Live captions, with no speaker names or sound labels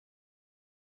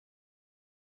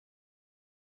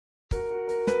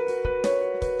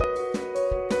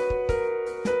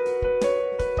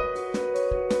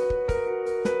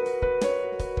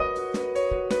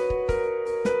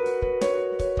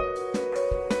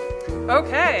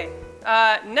Okay,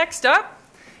 next up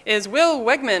is Will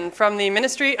Wegman from the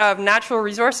Ministry of Natural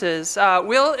Resources.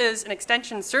 Will is an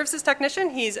Extension Services Technician.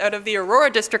 He's out of the Aurora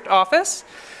District Office.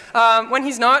 When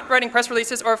he's not writing press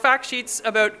releases or fact sheets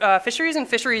about fisheries and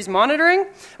fisheries monitoring,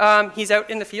 he's out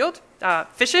in the field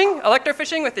fishing,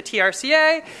 electrofishing with the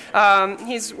TRCA.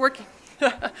 He's working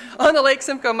on the Lake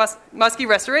Simcoe Muskie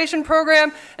Restoration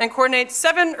Program and coordinates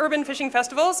 7 urban fishing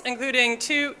festivals, including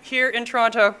 2 here in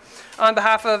Toronto on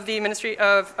behalf of the Ministry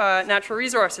of Natural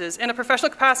Resources. In a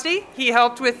professional capacity, he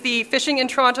helped with the Fishing in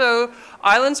Toronto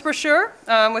Islands brochure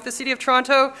with the City of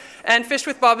Toronto and fished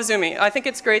with Bob Azumi. I think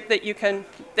it's great that you can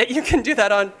do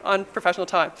that on professional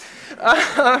time.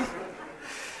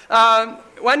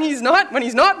 When he's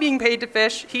not being paid to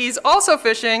fish, he's also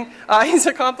fishing. He's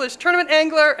an accomplished tournament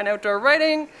angler, an outdoor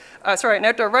writer,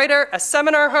 a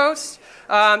seminar host.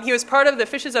 He was part of the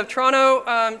Fishes of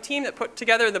Toronto team that put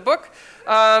together the book,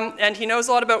 and he knows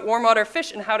a lot about warm water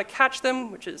fish and how to catch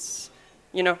them, which is,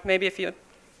 maybe if you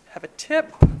have a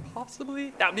tip,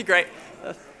 possibly, that would be great.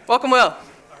 Welcome, Will.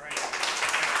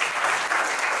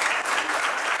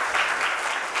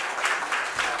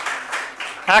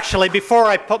 Actually, before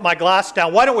I put my glass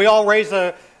down, why don't we all raise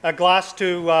a glass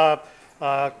to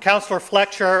Councillor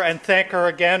Fletcher and thank her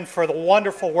again for the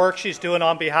wonderful work she's doing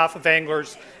on behalf of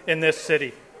anglers in this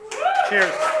city.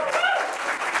 Cheers.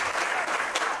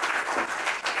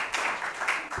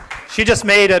 She just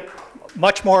made it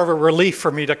much more of a relief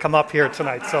for me to come up here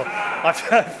tonight, so I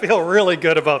feel really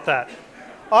good about that.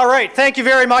 All right, thank you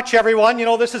very much, everyone.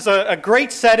 This is a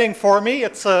great setting for me.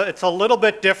 It's a little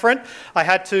bit different. I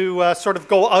had to sort of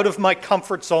go out of my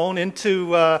comfort zone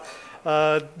into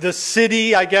the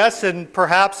city, I guess, and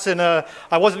perhaps I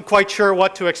wasn't quite sure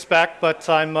what to expect, but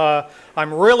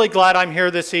I'm really glad I'm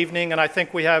here this evening, and I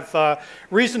think we have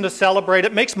reason to celebrate.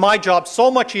 It makes my job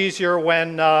so much easier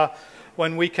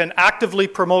when we can actively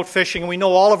promote fishing. We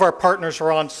know all of our partners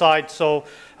are on side, so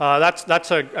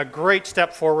that's a great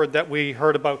step forward that we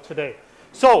heard about today.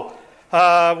 So,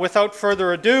 without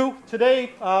further ado,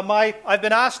 today I've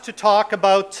been asked to talk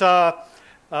about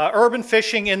urban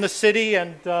fishing in the city,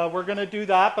 and we're going to do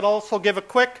that, but also give a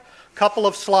quick couple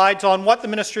of slides on what the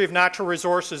Ministry of Natural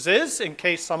Resources is, in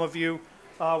case some of you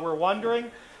were wondering.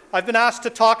 I've been asked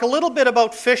to talk a little bit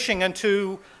about fishing and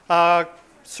to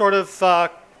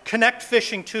connect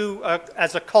fishing to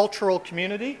as a cultural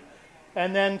community,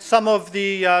 and then some of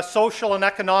the social and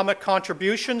economic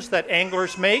contributions that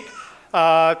anglers make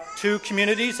to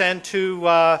communities and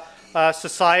to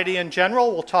society in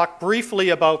general. We'll talk briefly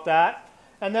about that,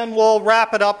 and then we'll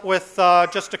wrap it up with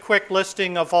just a quick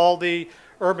listing of all the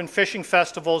urban fishing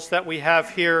festivals that we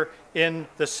have here in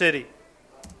the city.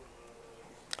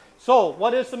 So,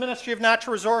 what is the Ministry of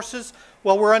Natural Resources?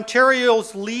 Well, we're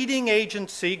Ontario's leading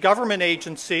agency, government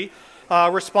agency,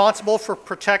 responsible for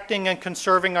protecting and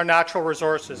conserving our natural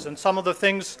resources. And some of the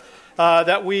things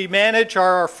that we manage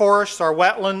are our forests, our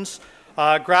wetlands,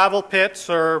 gravel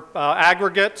pits or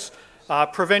aggregates,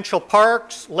 provincial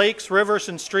parks, lakes, rivers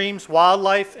and streams,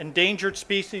 wildlife, endangered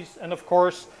species, and of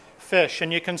course, fish.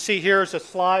 And you can see here is a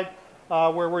slide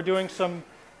where we're doing some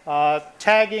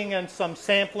tagging and some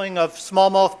sampling of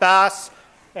smallmouth bass,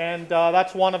 and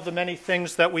that's one of the many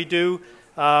things that we do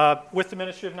with the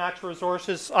Ministry of Natural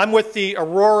Resources. I'm with the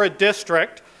Aurora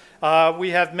District. We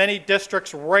have many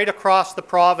districts right across the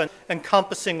province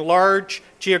encompassing large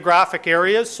geographic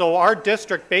areas, so our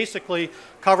district basically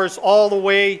covers all the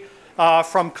way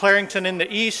from Clarington in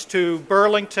the east to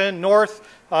Burlington, north,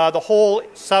 the whole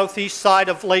southeast side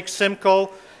of Lake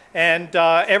Simcoe, and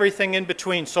everything in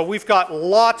between. So we've got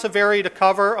lots of area to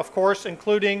cover, of course,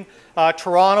 including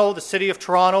Toronto, the City of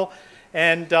Toronto,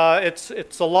 and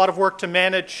it's a lot of work to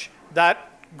manage that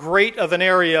great of an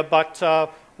area, but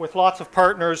with lots of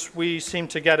partners, we seem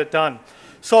to get it done.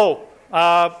 So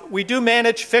we do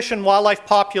manage fish and wildlife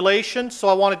populations, so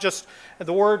I want to just,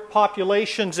 the word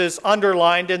populations is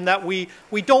underlined in that we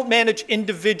don't manage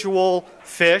individual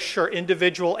fish or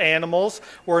individual animals.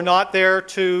 We're not there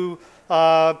to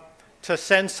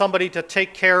send somebody to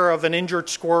take care of an injured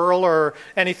squirrel or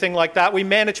anything like that. We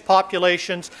manage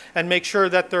populations and make sure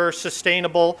that they're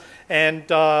sustainable and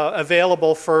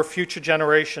available for future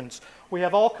generations. We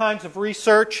have all kinds of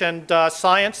research and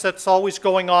science that's always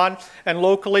going on, and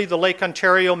locally the Lake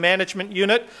Ontario Management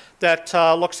Unit that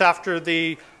looks after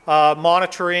the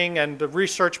monitoring and the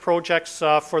research projects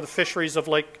for the fisheries of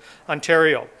Lake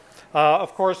Ontario.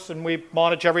 Of course, and we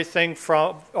manage everything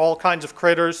from all kinds of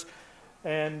critters,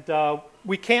 and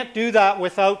we can't do that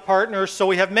without partners, so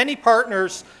we have many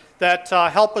partners that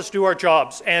help us do our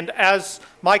jobs. And as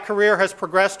my career has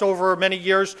progressed over many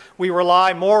years, we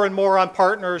rely more and more on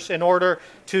partners in order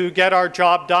to get our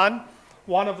job done.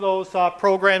 one of those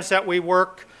programs that we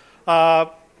work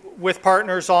with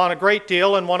partners on a great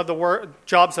deal, and one of the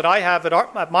jobs that I have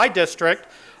at my district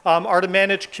are to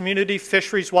manage community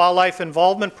fisheries wildlife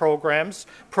involvement programs,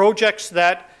 projects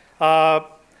that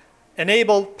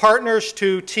enable partners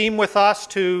to team with us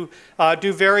to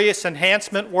do various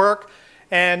enhancement work.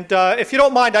 And if you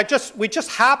don't mind, we just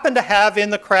happen to have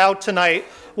in the crowd tonight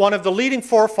one of the leading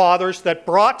forefathers that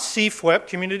brought CFWIP,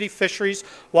 Community Fisheries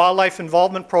Wildlife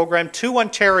Involvement Program, to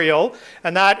Ontario,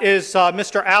 and that is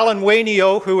Mr. Alan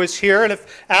Wainio, who is here. And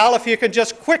if you could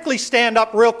just quickly stand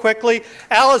up real quickly.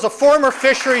 Al is a former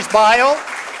fisheries bio.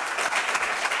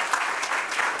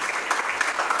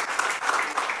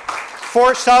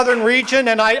 For Southern Region,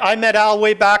 and I met Al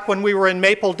way back when we were in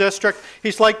Maple District.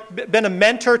 He's been a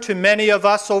mentor to many of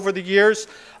us over the years.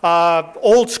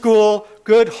 Old school,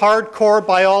 good, hardcore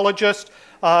biologist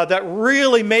that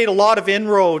really made a lot of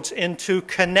inroads into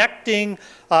connecting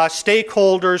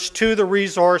stakeholders to the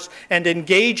resource and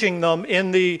engaging them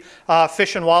in the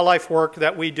fish and wildlife work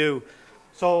that we do.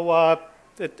 So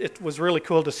it was really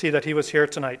cool to see that he was here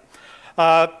tonight.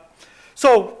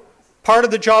 Part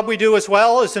of the job we do as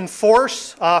well is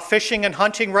enforce fishing and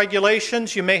hunting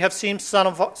regulations. You may have seen some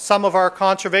of our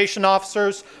conservation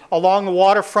officers along the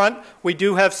waterfront. We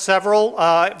do have several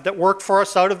that work for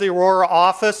us out of the Aurora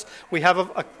office. We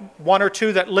have one or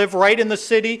two that live right in the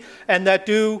city and that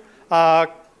do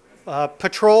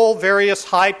patrol various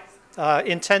high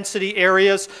intensity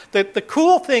areas. The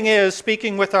cool thing is,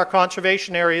 speaking with our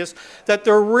conservation areas, that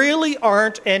there really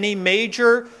aren't any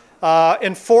major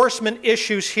enforcement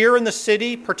issues here in the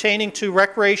city pertaining to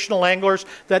recreational anglers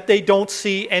that they don't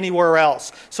see anywhere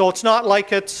else. So it's not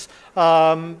like it's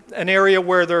an area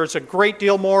where there's a great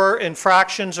deal more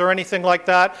infractions or anything like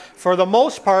that. For the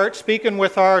most part, speaking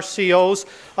with our COs,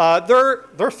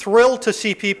 they're thrilled to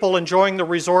see people enjoying the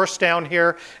resource down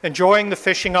here, enjoying the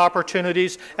fishing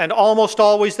opportunities, and almost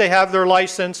always they have their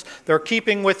license, they're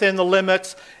keeping within the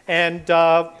limits, and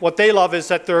what they love is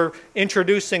that they're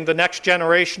introducing the next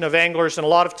generation of anglers, and a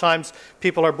lot of times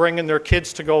people are bringing their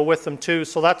kids to go with them too.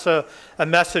 So that's a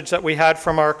message that we had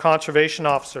from our conservation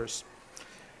officers.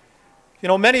 You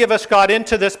know, many of us got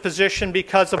into this position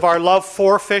because of our love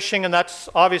for fishing, and that's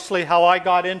obviously how I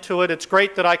got into it. It's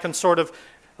great that I can sort of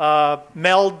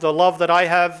meld the love that I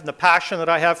have and the passion that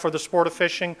I have for the sport of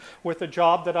fishing with the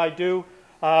job that I do.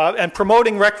 And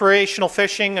promoting recreational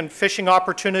fishing and fishing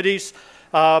opportunities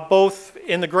both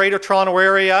in the Greater Toronto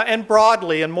Area and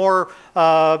broadly, and more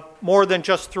than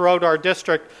just throughout our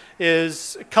district,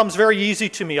 comes very easy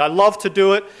to me. I love to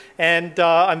do it, and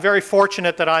I'm very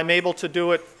fortunate that I'm able to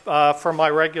do it for my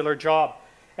regular job.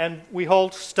 And we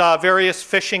host various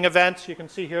fishing events. You can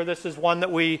see here, this is one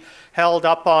that we held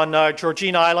up on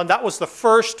Georgina Island. That was the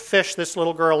first fish this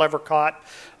little girl ever caught,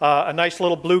 a nice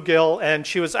little bluegill, and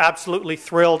she was absolutely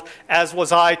thrilled, as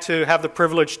was I, to have the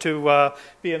privilege to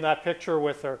be in that picture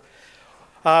with her.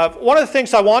 One of the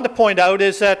things I wanted to point out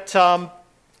is that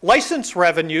license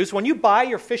revenues, when you buy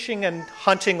your fishing and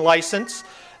hunting license,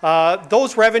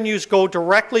 those revenues go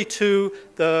directly to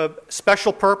the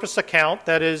special purpose account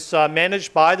that is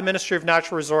managed by the Ministry of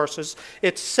Natural Resources.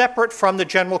 It's separate from the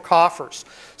general coffers.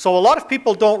 So a lot of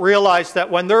people don't realize that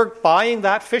when they're buying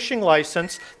that fishing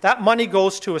license, that money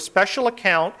goes to a special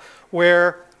account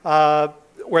where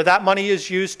that money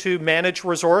is used to manage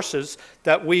resources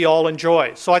that we all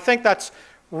enjoy. So I think that's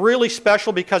really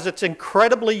special because it's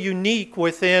incredibly unique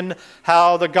within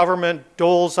how the government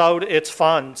doles out its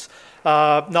funds.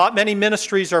 Not many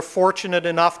ministries are fortunate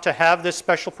enough to have this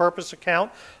special purpose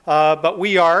account, but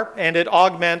we are, and it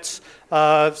augments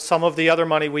some of the other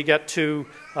money we get to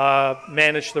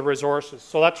manage the resources.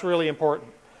 So that's really important.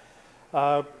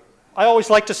 I always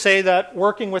like to say that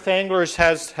working with anglers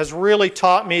has really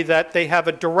taught me that they have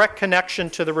a direct connection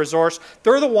to the resource.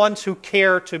 They're the ones who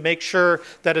care to make sure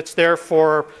that it's there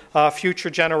for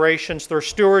future generations. They're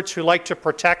stewards who like to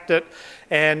protect it,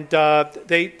 and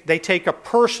they take a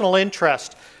personal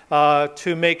interest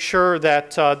to make sure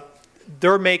that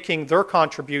they're making their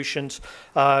contributions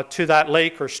to that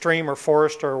lake or stream or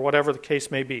forest or whatever the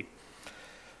case may be.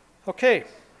 Okay.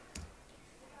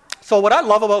 So what I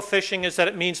love about fishing is that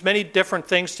it means many different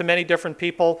things to many different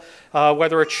people,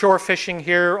 whether it's shore fishing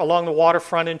here along the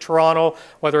waterfront in Toronto,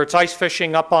 whether it's ice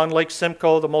fishing up on Lake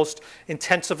Simcoe, the most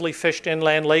intensively fished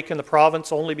inland lake in the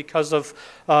province only because of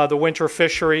the winter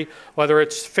fishery, whether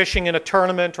it's fishing in a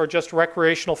tournament or just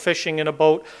recreational fishing in a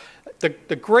boat.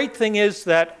 The great thing is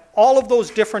that all of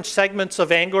those different segments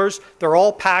of anglers, they're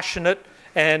all passionate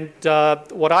And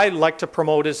what I like to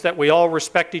promote is that we all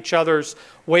respect each other's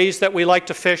ways that we like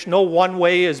to fish. No one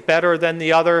way is better than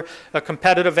the other. A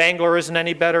competitive angler isn't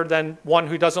any better than one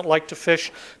who doesn't like to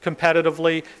fish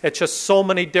competitively. It's just so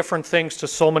many different things to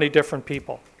so many different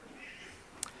people.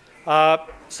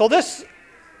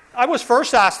 I was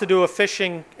first asked to do a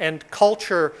fishing and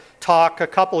culture talk a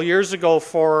couple years ago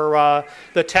for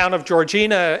the town of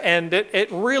Georgina, and it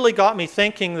really got me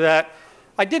thinking that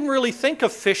I didn't really think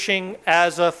of fishing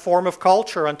as a form of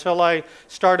culture until I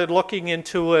started looking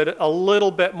into it a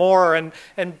little bit more and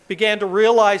began to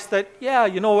realize that, yeah,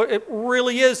 you know, it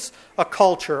really is a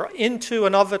culture into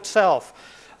and of itself.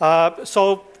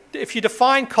 So if you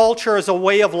define culture as a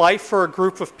way of life for a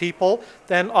group of people,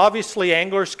 then obviously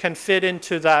anglers can fit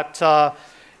into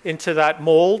that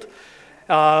mold.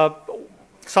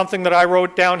 Something that I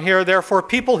wrote down here, therefore,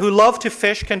 people who love to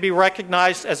fish can be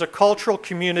recognized as a cultural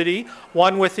community,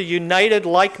 one with a united,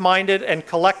 like-minded, and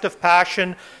collective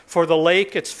passion for the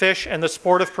lake, its fish, and the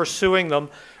sport of pursuing them,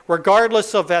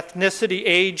 regardless of ethnicity,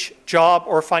 age, job,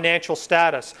 or financial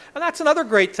status. And that's another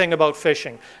great thing about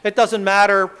fishing. It doesn't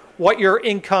matter what your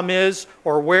income is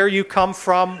or where you come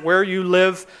from, where you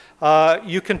live.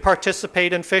 You can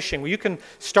participate in fishing. You can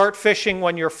start fishing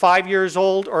when you're 5 years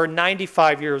old or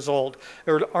 95 years old.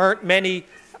 There aren't many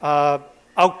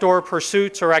outdoor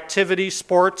pursuits or activities,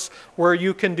 sports, where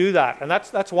you can do that. And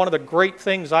that's one of the great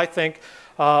things, I think,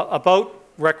 about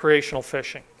recreational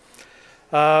fishing.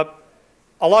 A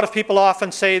lot of people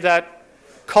often say that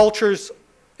cultures,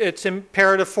 it's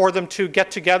imperative for them to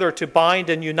get together, to bind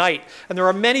and unite. And there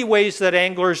are many ways that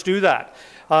anglers do that.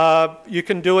 You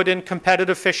can do it in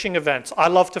competitive fishing events. I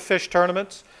love to fish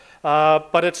tournaments,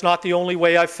 but it's not the only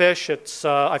way I fish.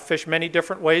 I fish many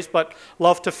different ways, but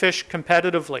love to fish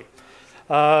competitively.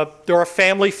 There are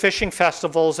family fishing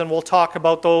festivals, and we'll talk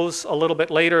about those a little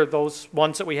bit later, those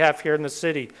ones that we have here in the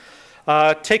city.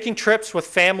 Taking trips with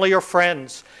family or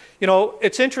friends. You know,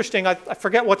 it's interesting, I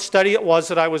forget what study it was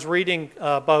that I was reading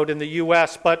about in the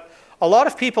US, but a lot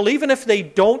of people, even if they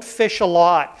don't fish a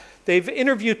lot, they've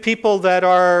interviewed people that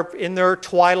are in their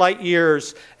twilight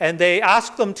years, and they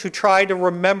ask them to try to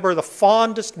remember the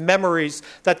fondest memories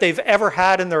that they've ever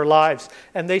had in their lives.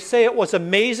 And they say it was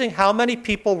amazing how many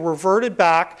people reverted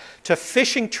back to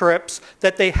fishing trips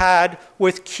that they had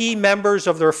with key members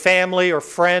of their family or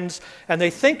friends, and they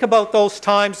think about those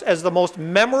times as the most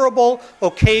memorable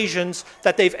occasions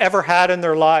that they've ever had in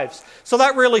their lives. So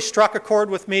that really struck a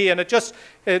chord with me, and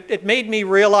it made me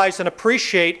realize and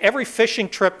appreciate every fishing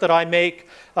trip that I make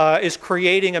is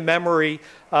creating a memory,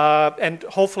 and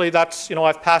hopefully that's, you know,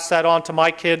 I've passed that on to my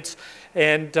kids,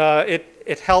 and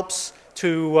it helps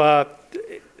to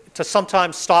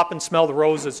sometimes stop and smell the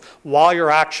roses while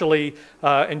you're actually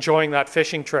enjoying that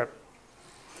fishing trip.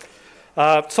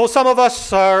 So some of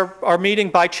us are meeting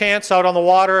by chance out on the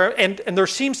water, and there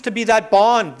seems to be that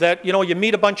bond that, you know, you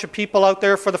meet a bunch of people out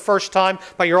there for the first time,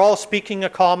 but you're all speaking a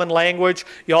common language,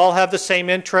 you all have the same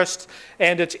interests,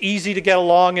 and it's easy to get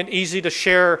along and easy to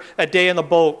share a day in the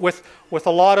boat. With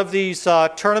a lot of these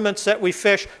tournaments that we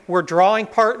fish, we're drawing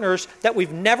partners that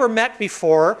we've never met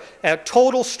before,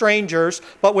 total strangers,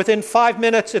 but within 5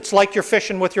 minutes it's like you're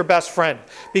fishing with your best friend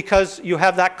because you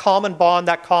have that common bond,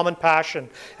 that common passion.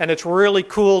 And it's really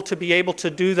cool to be able to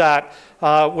do that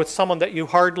with someone that you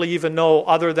hardly even know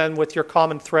other than with your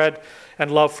common thread and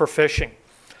love for fishing.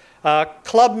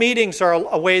 Club meetings are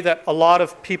a way that a lot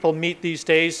of people meet these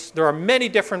days. There are many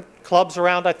different clubs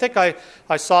around. I think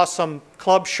I saw some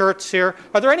club shirts here.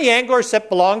 Are there any anglers that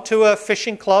belong to a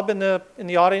fishing club in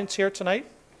the audience here tonight?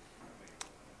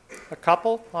 A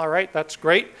couple? All right, that's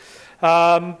great.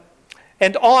 And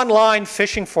online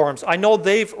fishing forums. I know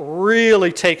they've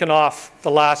really taken off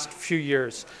the last few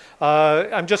years.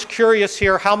 I'm just curious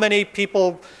here, how many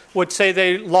people would say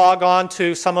they log on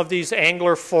to some of these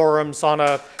angler forums on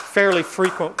a fairly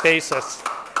frequent basis?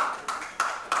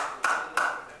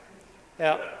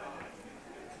 Yeah.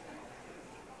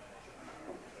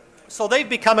 So they've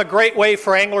become a great way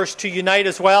for anglers to unite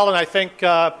as well, and I think,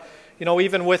 you know,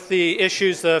 even with the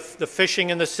issues the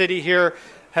fishing in the city here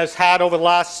has had over the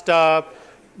last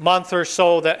month or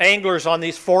so, the anglers on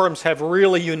these forums have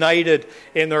really united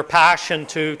in their passion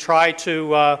to try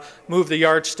to move the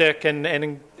yardstick and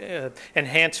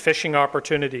enhance fishing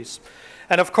opportunities.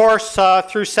 And of course,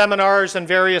 through seminars and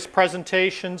various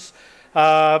presentations,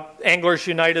 anglers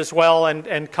unite as well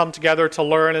and come together to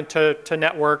learn and to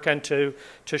network and to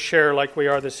share like we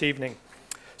are this evening.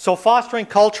 So fostering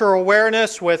cultural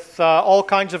awareness with all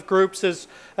kinds of groups is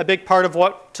a big part of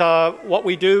what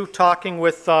we do, talking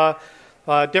with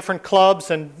different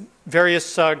clubs and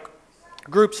various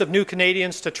groups of new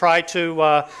Canadians to try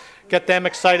to get them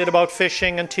excited about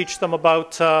fishing and teach them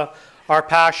about our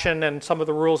passion and some of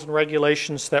the rules and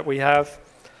regulations that we have.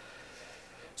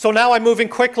 So now I'm moving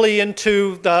quickly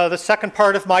into the second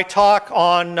part of my talk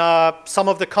on some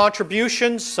of the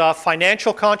contributions,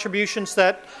 financial contributions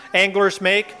that anglers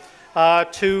make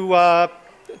to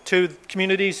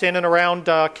communities in and around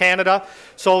Canada.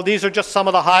 So these are just some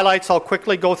of the highlights. I'll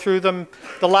quickly go through them.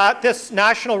 This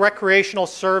National Recreational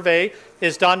Survey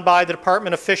is done by the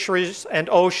Department of Fisheries and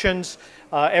Oceans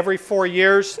every 4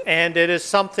 years, and it is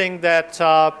something that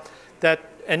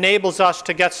enables us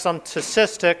to get some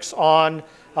statistics on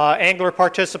angler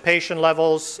participation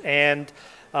levels and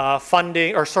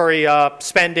spending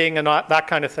and that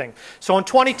kind of thing. So in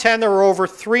 2010, there were over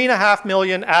 3.5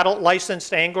 million adult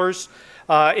licensed anglers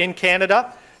in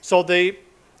Canada. So the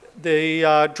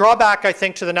drawback, I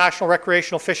think, to the National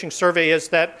Recreational Fishing Survey is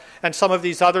that, and some of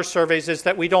these other surveys, is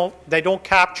that they don't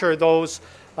capture those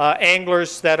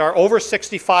anglers that are over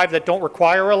 65 that don't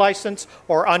require a license,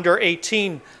 or under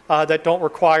 18 that don't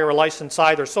require a license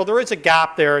either. So there is a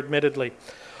gap there, admittedly.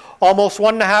 Almost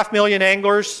 1.5 million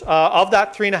anglers of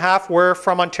that 3.5 were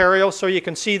from Ontario, so you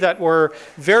can see that we're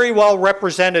very well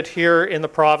represented here in the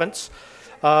province.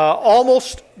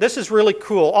 This is really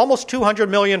cool, almost 200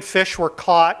 million fish were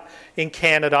caught in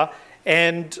Canada,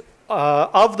 and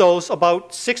of those,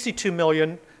 about 62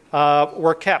 million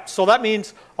were kept. So that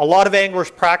means a lot of anglers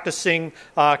practicing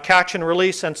catch and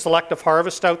release and selective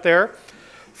harvest out there.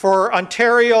 For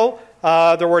Ontario,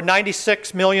 there were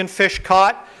 96 million fish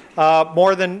caught,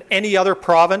 more than any other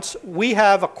province. We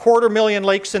have 250,000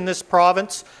 lakes in this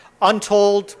province,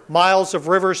 untold miles of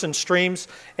rivers and streams,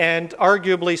 and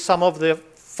arguably some of the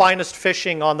finest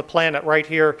fishing on the planet right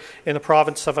here in the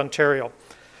province of Ontario.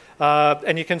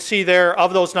 And you can see there,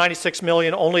 of those 96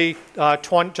 million, only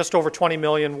just over 20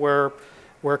 million were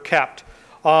kept.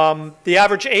 The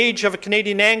average age of a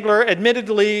Canadian angler,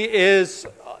 admittedly, is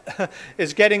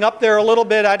getting up there a little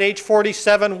bit at age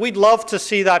 47. We'd love to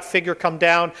see that figure come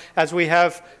down as we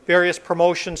have various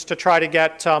promotions to try to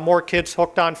get more kids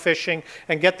hooked on fishing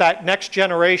and get that next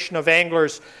generation of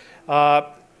anglers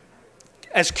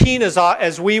as keen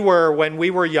as we were when we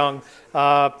were young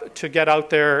to get out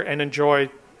there and enjoy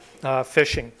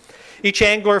fishing. Each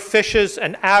angler fishes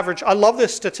an average, I love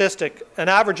this statistic, an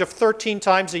average of 13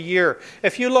 times a year.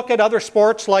 If you look at other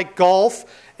sports like golf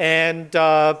and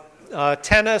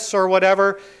tennis or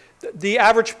whatever, the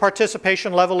average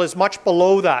participation level is much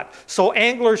below that. So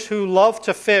anglers who love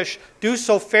to fish do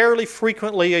so fairly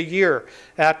frequently a year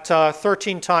at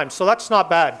 13 times. So that's not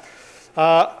bad.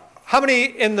 How many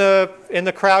in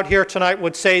the crowd here tonight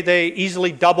would say they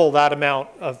easily double that amount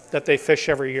that they fish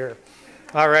every year?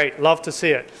 All right, love to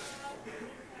see it.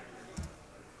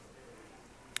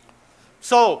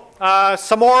 So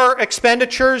some more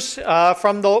expenditures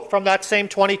from that same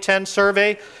 2010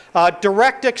 survey.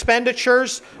 Direct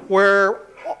expenditures were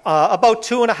about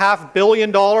 $2.5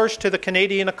 billion to the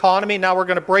Canadian economy. Now we're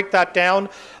going to break that down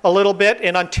a little bit.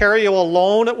 In Ontario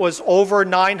alone, it was over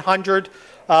 900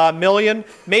 million.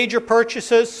 Major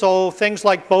purchases, so things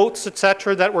like boats,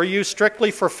 etc., that were used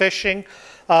strictly for fishing,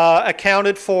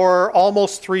 accounted for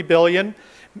almost $3 billion.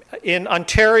 In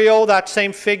Ontario, that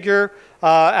same figure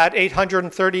at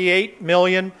 $838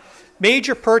 million.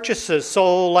 Major purchases,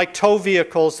 so like tow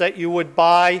vehicles that you would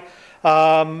buy,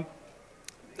 like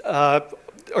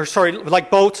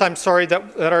boats,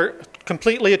 that are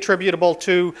completely attributable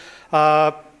to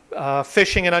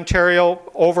fishing in Ontario,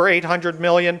 over $800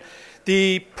 million.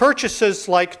 The purchases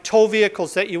like tow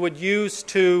vehicles that you would use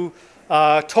to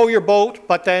tow your boat,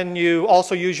 but then you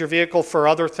also use your vehicle for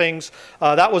other things.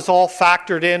 That was all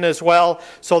factored in as well.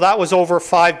 So that was over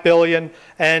 $5 billion.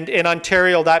 And in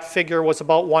Ontario, that figure was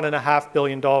about $1.5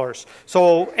 billion.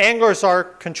 So anglers are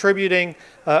contributing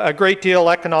a great deal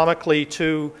economically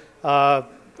to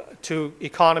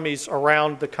economies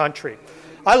around the country.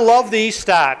 I love these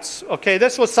stats. Okay,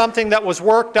 this was something that was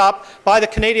worked up by the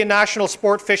Canadian National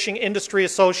Sport Fishing Industry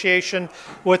Association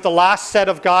with the last set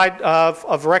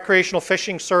of recreational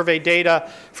fishing survey data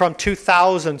from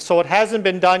 2000. So it hasn't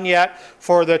been done yet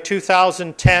for the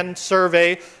 2010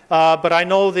 survey, but I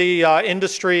know the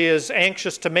industry is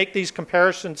anxious to make these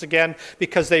comparisons again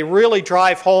because they really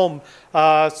drive home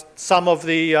some of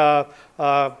the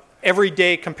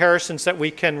everyday comparisons that we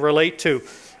can relate to.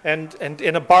 And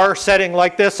in a bar setting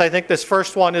like this, I think this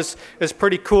first one is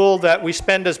pretty cool, that we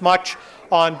spend as much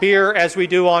on beer as we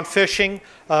do on fishing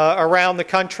around the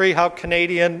country. How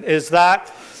Canadian is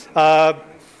that?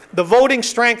 The voting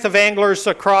strength of anglers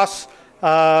across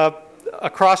the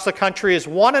country is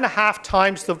 1.5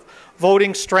 times the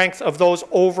voting strength of those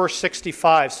over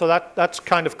 65. So that's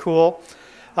kind of cool.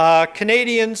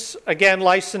 Canadians, again,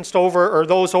 licensed over, or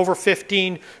those over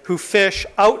 15 who fish,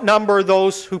 outnumber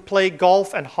those who play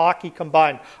golf and hockey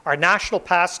combined. Our national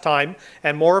pastime,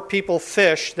 and more people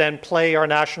fish than play our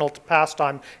national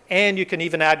pastime, and you can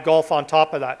even add golf on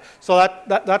top of that. So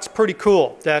that's pretty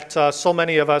cool that so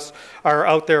many of us are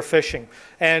out there fishing.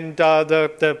 And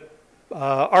the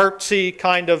artsy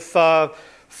kind of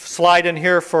slide in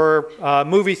here for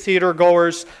movie theater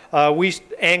goers. We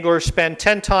anglers spend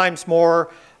 10 times more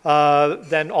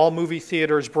than all movie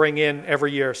theaters bring in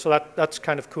every year. So that's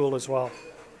kind of cool as well.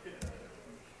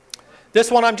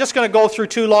 This one I'm just going to go through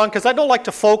too long because I don't like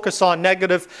to focus on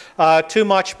negative too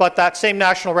much, but that same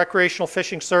National Recreational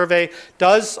Fishing Survey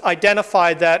does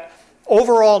identify that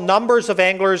overall numbers of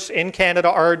anglers in Canada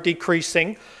are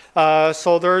decreasing.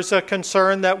 So there's a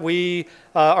concern that we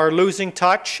are losing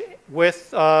touch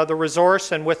with the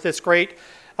resource and with this great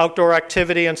outdoor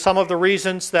activity. And some of the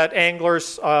reasons that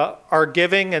anglers are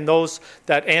giving, and those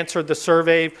that answered the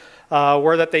survey,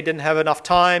 were that they didn't have enough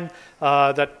time,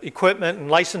 that equipment and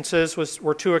licenses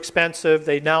were too expensive.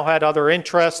 They now had other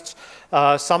interests.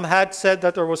 Some had said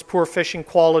that there was poor fishing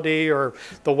quality or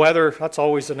the weather. That's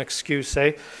always an excuse,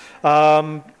 eh?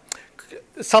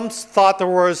 Some thought there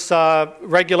was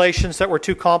regulations that were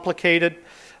too complicated,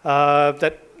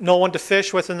 that no one to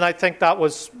fish with, and I think that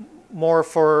was more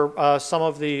for some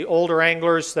of the older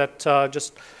anglers that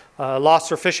just lost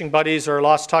their fishing buddies or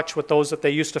lost touch with those that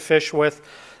they used to fish with.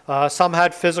 Some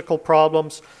had physical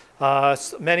problems.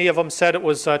 Many of them said it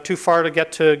was too far to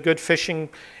get to good fishing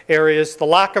areas. The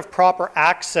lack of proper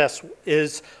access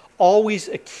is always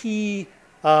a key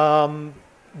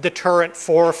deterrent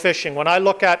for fishing. When I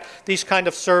look at these kind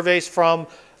of surveys from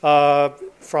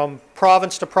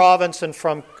province to province and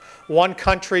from one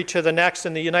country to the next,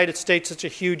 in the United States it's a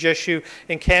huge issue,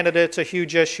 in Canada it's a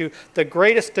huge issue. The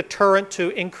greatest deterrent to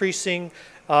increasing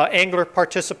angler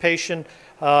participation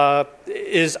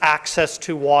is access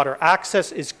to water.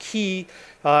 Access is key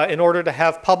in order to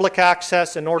have public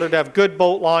access, in order to have good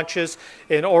boat launches,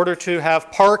 in order to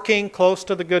have parking close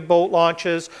to the good boat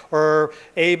launches, or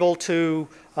able to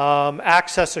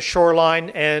access a shoreline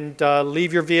and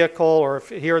leave your vehicle, or if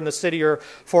here in the city you're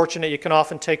fortunate you can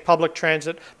often take public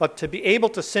transit, but to be able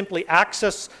to simply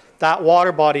access that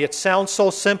water body, it sounds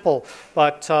so simple,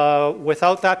 but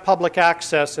without that public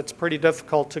access it's pretty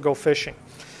difficult to go fishing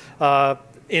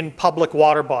in public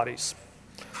water bodies.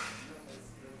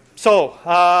 So,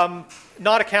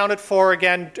 not accounted for,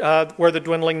 again, were the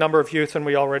dwindling number of youth, and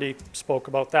we already spoke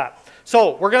about that.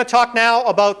 So, we're going to talk now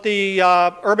about the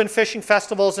urban fishing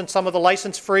festivals and some of the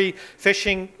license-free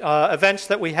fishing events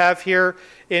that we have here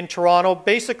in Toronto.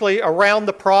 Basically, around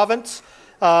the province,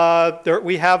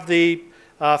 we have the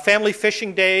Family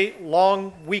Fishing Day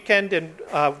long weekend in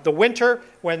the winter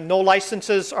when no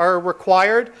licenses are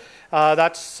required.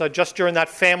 That's just during that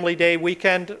Family Day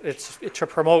weekend. It's to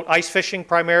promote ice fishing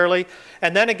primarily.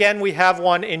 And then again, we have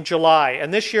one in July.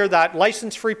 And this year, that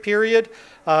license-free period,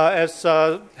 as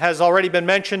has already been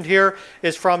mentioned here,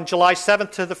 is from July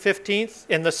 7th to the 15th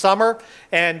in the summer.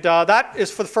 And that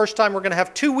is for the first time we're going to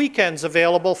have 2 weekends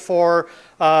available for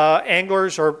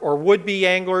anglers or would-be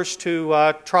anglers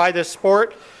to try this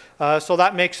sport. So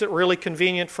that makes it really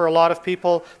convenient for a lot of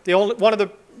people. One of the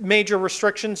major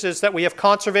restrictions is that we have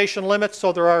conservation limits,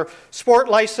 so there are sport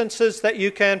licenses that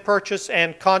you can purchase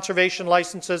and conservation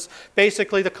licenses.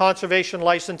 Basically, the conservation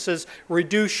licenses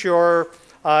reduce your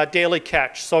daily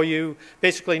catch, so you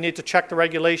basically need to check the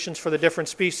regulations for the different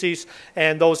species,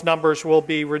 and those numbers will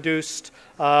be reduced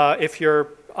if you're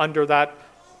under that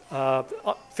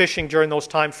fishing during those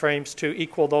time frames to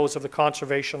equal those of the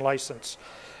conservation license.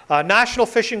 National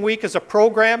Fishing Week is a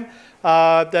program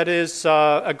that is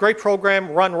a great program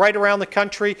run right around the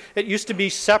country. It used to be a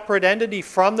separate entity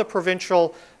from the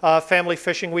provincial Family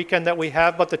Fishing Weekend that we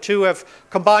have, but the two have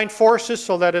combined forces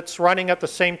so that it's running at the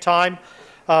same time.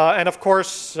 And of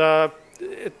course,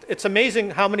 it's amazing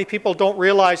how many people don't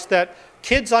realize that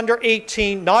kids under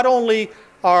 18 not only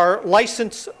are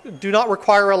licensed, do not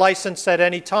require a license at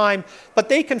any time, but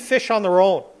they can fish on their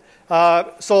own.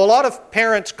 So a lot of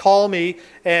parents call me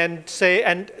and say,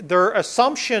 and their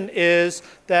assumption is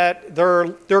that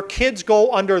their kids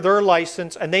go under their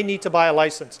license and they need to buy a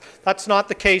license. That's not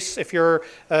the case if you're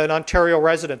an Ontario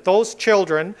resident. Those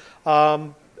children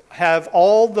have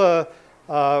all the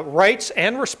rights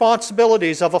and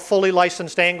responsibilities of a fully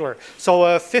licensed angler. So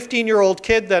a 15-year-old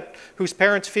kid whose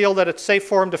parents feel that it's safe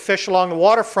for him to fish along the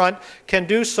waterfront can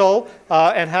do so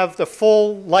and have the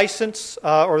full license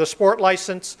or the sport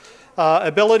license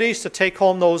abilities to take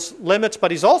home those limits,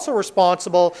 but he's also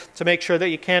responsible to make sure that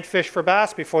you can't fish for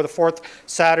bass before the fourth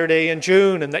Saturday in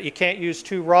June, and that you can't use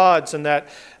 2 rods, and that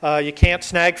you can't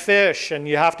snag fish, and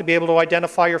you have to be able to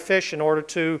identify your fish in order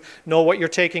to know what you're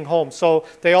taking home. So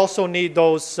they also need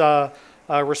those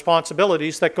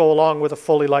responsibilities that go along with a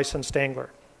fully licensed angler.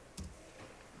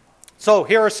 So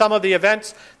here are some of the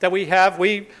events that we have.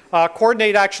 We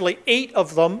coordinate actually 8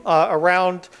 of them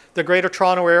around the Greater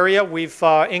Toronto area. We've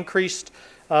increased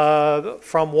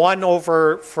from 1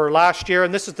 over for last year,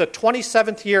 and this is the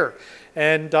 27th year.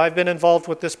 And I've been involved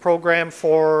with this program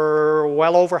for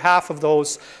well over half of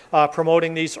those,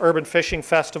 promoting these urban fishing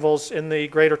festivals in the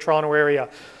Greater Toronto area.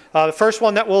 The first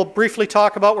one that we'll briefly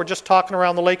talk about, we're just talking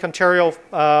around the Lake Ontario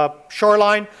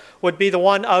shoreline, would be the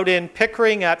one out in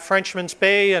Pickering at Frenchman's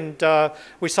Bay, and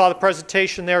we saw the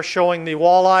presentation there showing the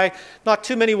walleye. Not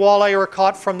too many walleye are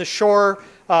caught from the shore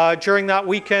during that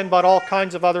weekend, but all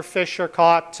kinds of other fish are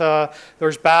caught.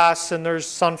 There's bass, and there's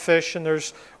sunfish, and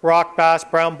there's rock bass,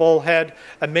 brown bullhead.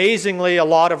 Amazingly, a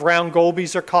lot of round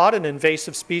gobies are caught, an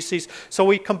invasive species. So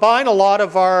we combine a lot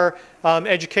of our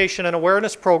education and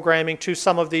awareness programming to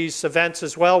some of these events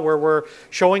as well, where we're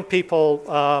showing people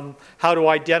how to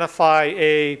identify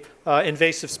a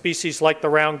invasive species like the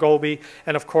round goby,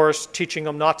 and of course teaching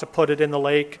them not to put it in the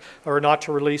lake or not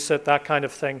to release it, that kind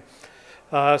of thing.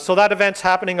 So that event's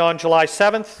happening on July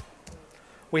 7th.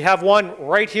 We have one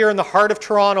right here in the heart of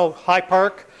Toronto, High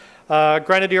Park,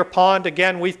 Grenadier Pond.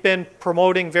 Again, we've been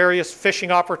promoting various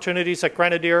fishing opportunities at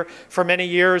Grenadier for many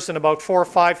years, and about 4 or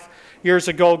 5 years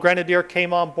ago, Grenadier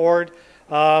came on board.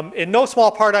 In no small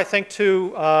part, I think,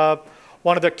 to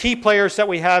one of the key players that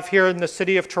we have here in the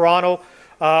city of Toronto,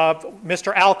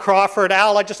 Mr. Al Crawford.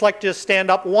 Al, I'd just like to stand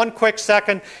up 1 quick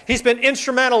second. He's been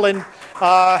instrumental in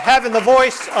having the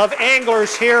voice of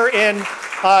anglers here in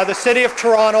the city of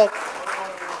Toronto.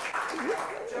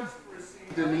 Just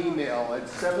received an email at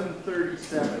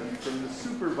 7:37 from the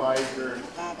supervisor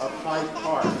of Hyde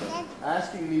Park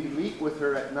asking me to meet with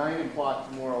her at 9 o'clock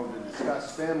tomorrow to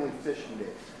discuss Family Fishing Day.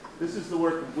 This is the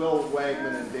work of Will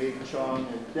Wegman and Dave Chong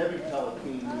and Debbie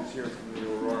Pellikeen, who's here from the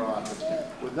Aurora office.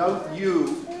 Without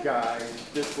you guys,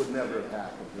 this would never have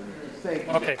happened. Thank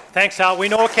you. Okay, thanks, Al. We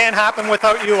know it can't happen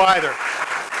without you either.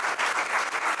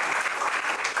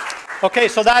 Okay,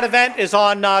 so that event is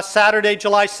on Saturday,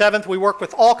 July 7th. We work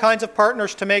with all kinds of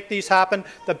partners to make these happen.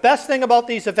 The best thing about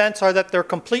these events are that they're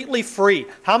completely free.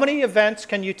 How many events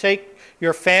can you take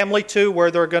your family to where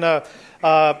they're going to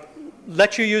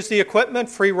let you use the equipment?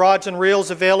 Free rods and reels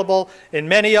available in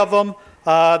many of them.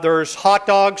 There's hot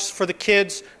dogs for the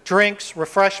kids, drinks,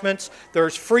 refreshments.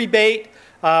 There's free bait,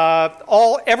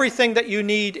 everything that you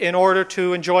need in order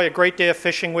to enjoy a great day of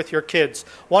fishing with your kids.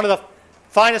 One of the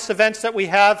finest events that we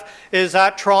have is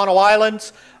at Toronto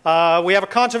Islands. We have a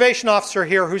conservation officer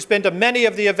here who's been to many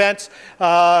of the events,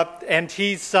 and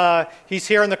he's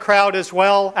here in the crowd as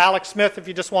well. Alex Smith, if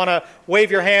you just want to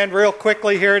wave your hand real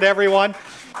quickly here to everyone.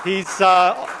 He's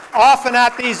often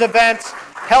at these events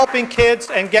helping kids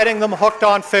and getting them hooked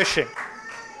on fishing.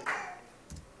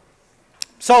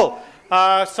 So,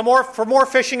 for more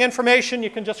fishing information, you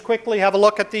can just quickly have a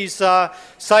look at these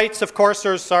sites. Of course,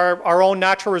 there's our own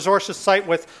natural resources site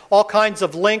with all kinds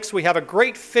of links. We have a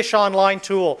great Fish Online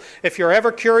tool. If you're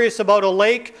ever curious about a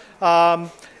lake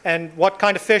and what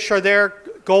kind of fish are there,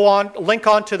 link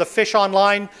on to the Fish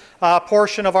Online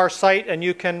portion of our site, and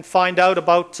you can find out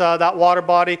about that water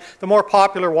body. The more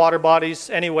popular water bodies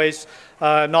anyways,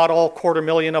 not all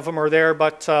 250,000 of them are there,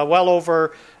 but well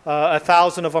over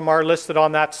 1,000 of them are listed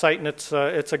on that site, and it's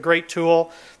a great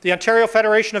tool. The Ontario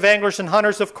Federation of Anglers and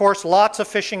Hunters, of course, lots of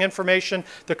fishing information.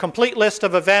 The complete list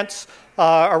of events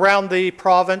around the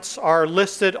province are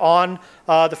listed on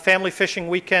the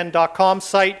familyfishingweekend.com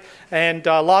site, and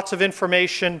lots of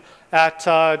information at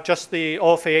just the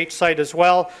OFAH site as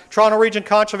well. Toronto Region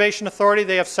Conservation Authority,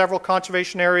 they have several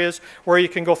conservation areas where you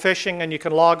can go fishing, and you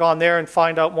can log on there and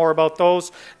find out more about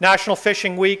those. National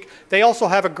Fishing Week, they also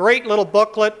have a great little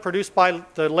booklet produced by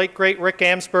the late great Rick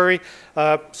Amsbury,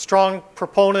 strong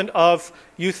proponent of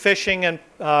youth fishing and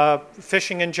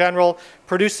fishing in general.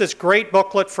 Produced this great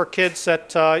booklet for kids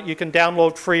that you can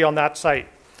download free on that site.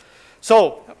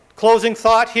 So, closing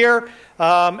thought here.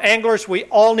 Anglers, we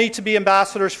all need to be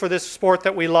ambassadors for this sport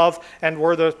that we love, and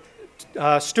we're the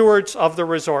stewards of the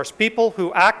resource. People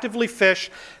who actively fish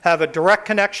have a direct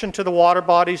connection to the water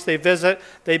bodies they visit.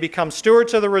 They become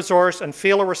stewards of the resource and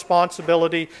feel a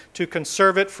responsibility to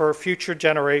conserve it for future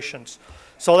generations.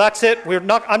 So that's it. I'm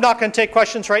not going to take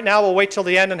questions right now. We'll wait till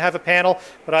the end and have a panel,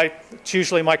 but it's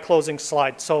usually my closing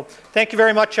slide. So thank you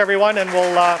very much, everyone, and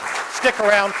we'll stick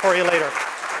around for you later.